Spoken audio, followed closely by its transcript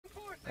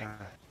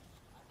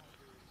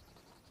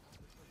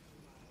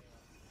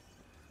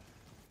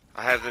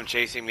I have them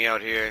chasing me out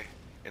here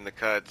in the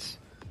cuts.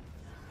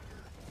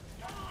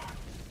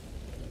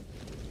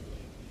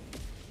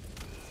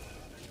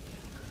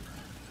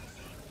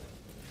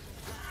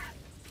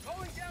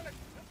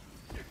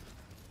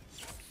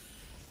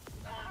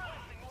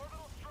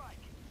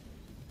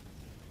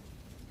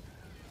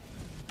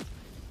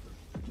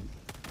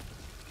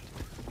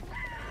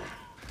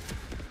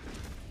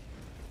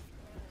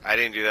 I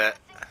didn't do that.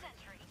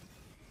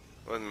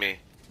 Wasn't me.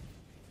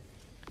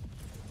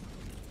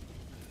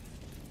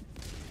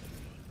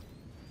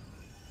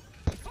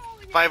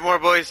 Five more,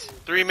 boys.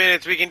 3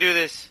 minutes. We can do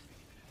this.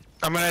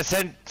 I'm gonna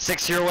send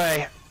 6 your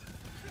way.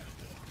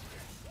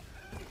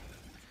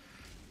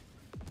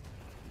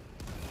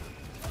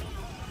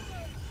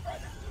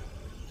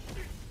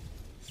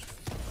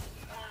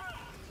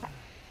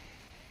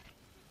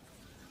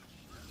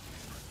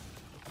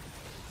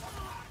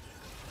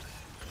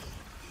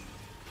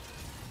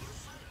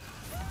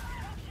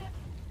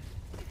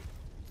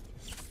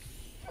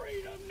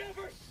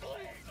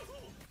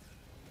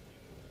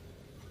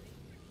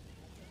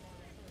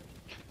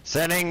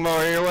 Sending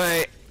more your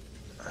way.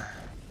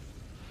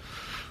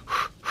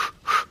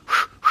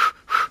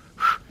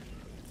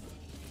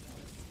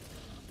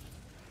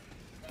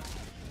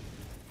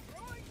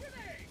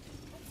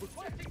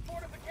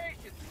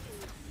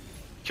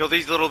 Kill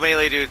these little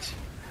melee dudes.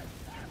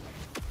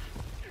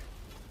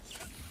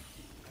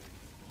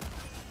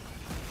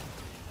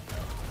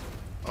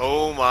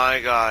 Oh my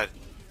god.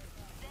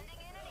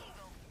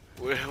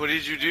 What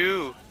did you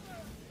do?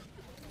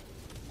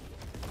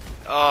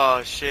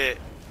 Oh shit.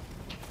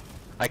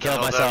 I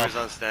killed myself.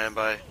 On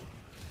standby.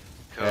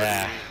 Cody.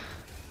 Yeah.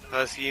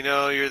 Husky,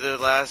 no, you're the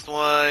last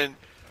one.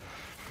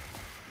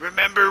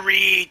 Remember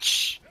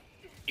reach.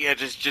 Yeah,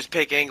 just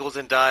pick angles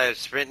and dive,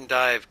 sprint and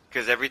dive,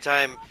 because every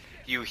time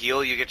you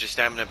heal, you get your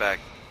stamina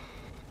back.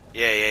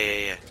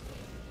 Yeah.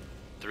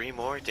 3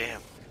 more?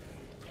 Damn.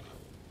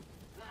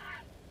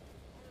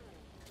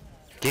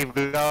 Keep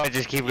going,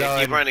 just keep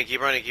Yeah, going. keep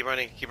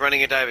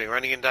running and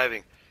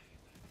diving.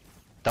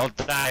 Don't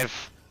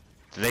dive.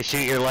 If they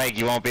shoot your leg,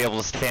 you won't be able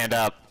to stand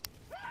up.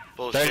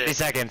 Bullshit. 30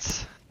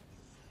 seconds.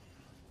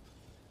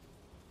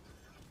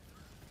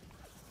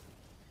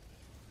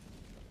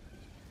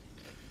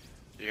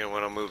 You're gonna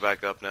want to move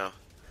back up now.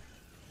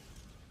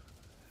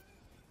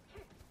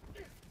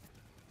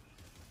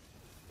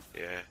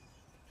 Yeah.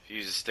 If you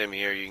use a stim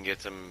here, you can get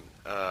some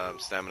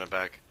stamina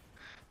back.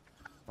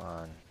 Come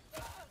on.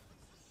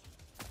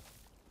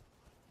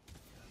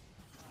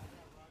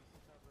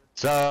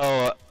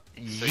 So,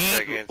 6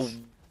 seconds.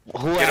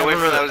 Whoever, Get away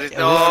from that.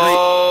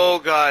 Oh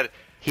god.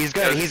 He's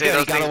good. He's good.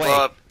 He got away.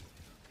 Up.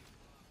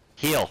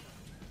 Heal.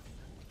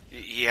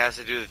 He has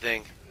to do the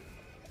thing.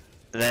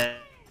 Then,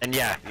 and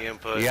yeah, The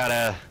input. you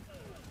gotta.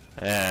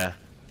 Yeah.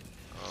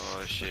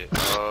 Oh shit.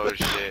 Oh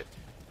shit.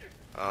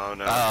 Oh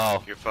no.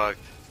 Uh-oh. You're fucked.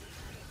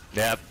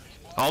 Yep.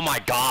 Oh my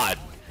god.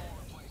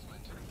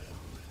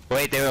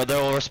 Wait, they'll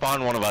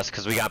respawn one of us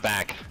because we got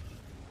back.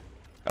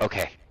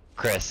 Okay,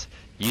 Chris,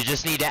 you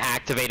just need to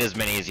activate as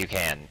many as you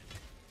can.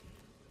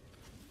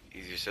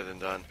 Easier said than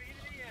done.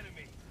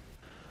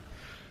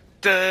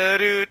 Da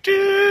do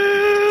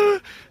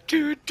do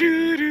do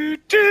do do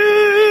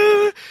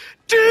do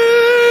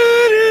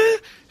do.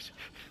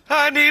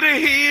 I need a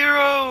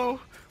hero.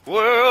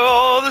 Where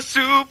all the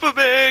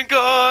Superman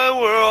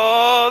gone? Where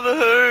all the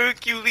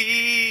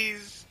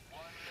Hercules?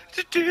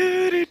 Do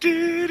do do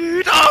do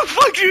do. Oh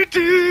fuck you!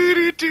 Do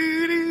do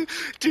do do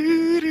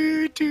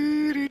do do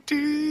do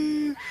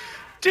do.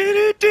 Do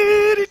do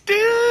do do do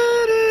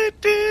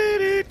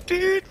do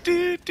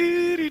do do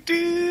do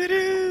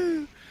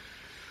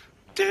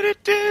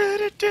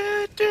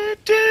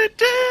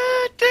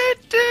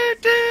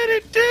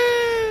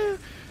do.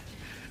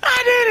 I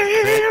need a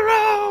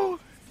hero.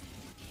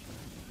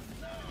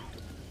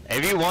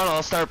 If you want,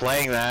 I'll start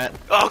playing that.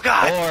 Oh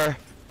god.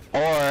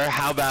 Or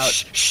how about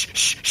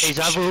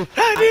Deja Vu?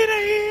 I need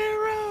a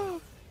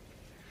hero.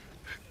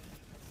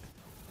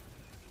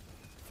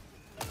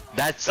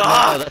 That's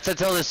no, that's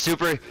until the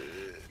super.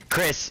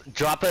 Chris,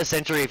 drop a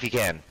sentry if you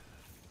can,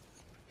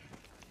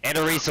 and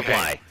a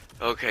resupply.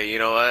 Okay, you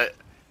know what?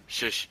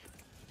 Shush.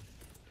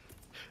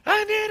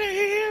 I need a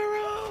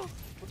hero.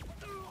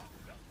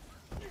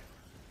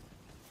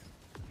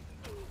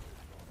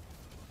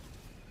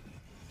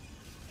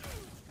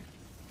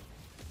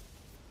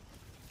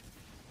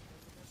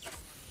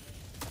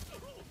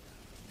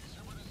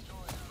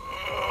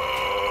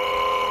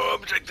 Oh,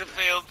 objective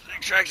failed.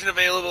 Extraction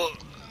available.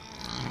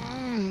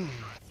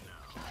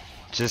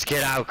 Just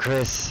get out,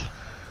 Chris.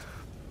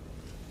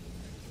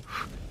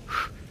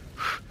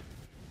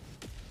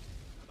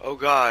 Oh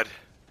god.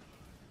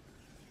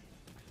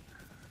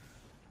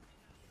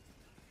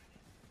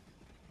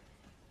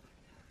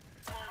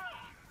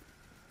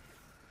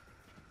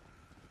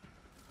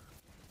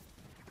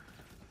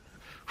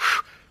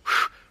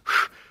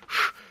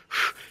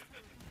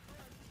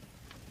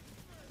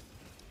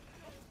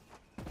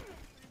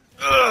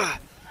 Ugh.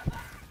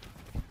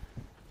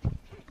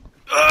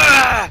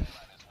 Ugh.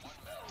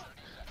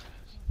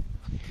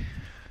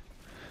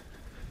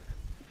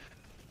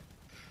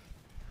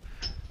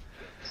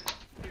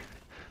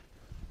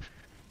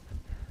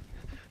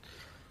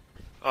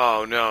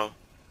 Oh no.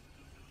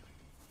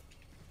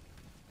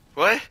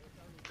 What?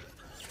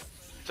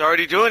 It's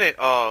already doing it.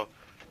 Oh.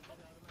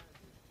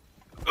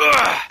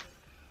 Ugh.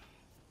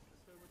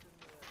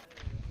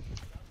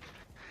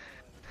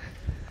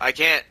 I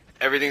can't.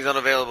 Everything's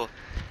unavailable.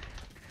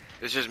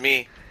 It's just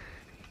me.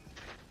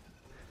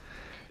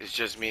 It's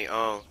just me.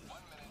 Oh.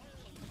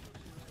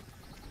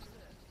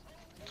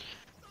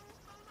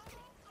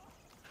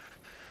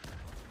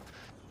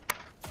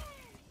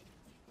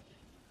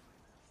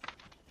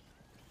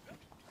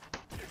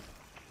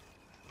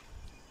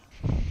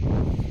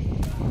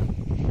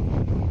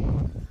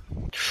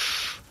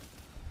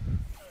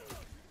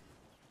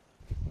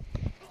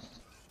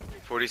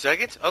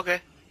 $40?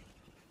 Okay.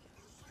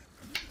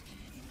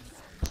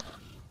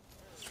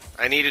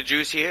 I need a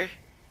juice here.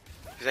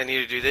 Because I need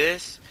to do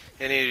this.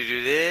 I need to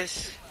do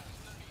this.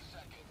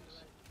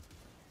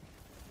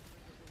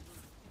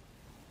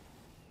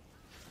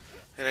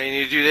 And I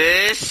need to do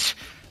this.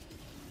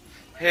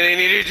 And I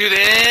need to do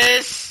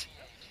this.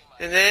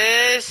 And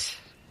this.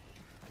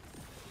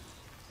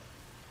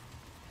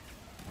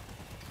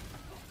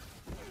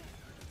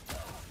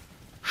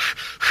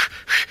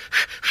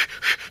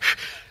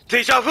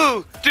 Deja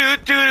vu. Do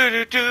do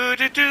do do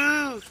do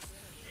do.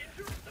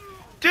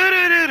 Do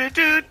do do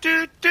do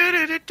do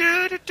do do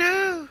do do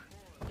do.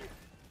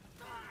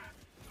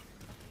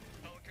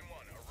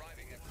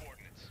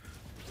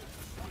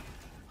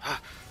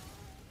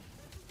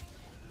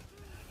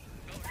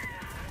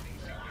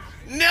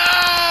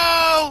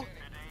 No!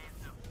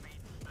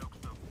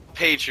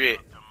 Patriot.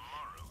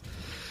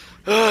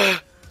 I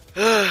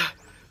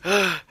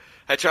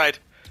tried.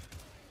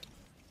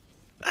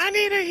 I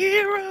need a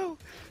hero.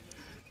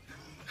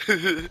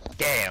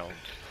 Damn.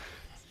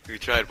 We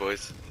tried,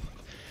 boys.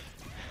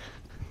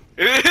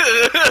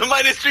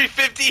 Minus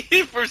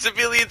 350 for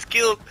civilians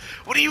killed.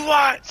 What do you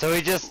want? So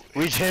we just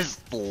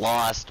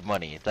lost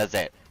money. That's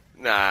it.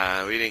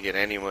 Nah, we didn't get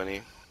any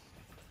money.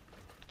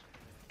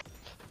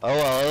 Oh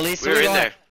well, at least We were in got, there.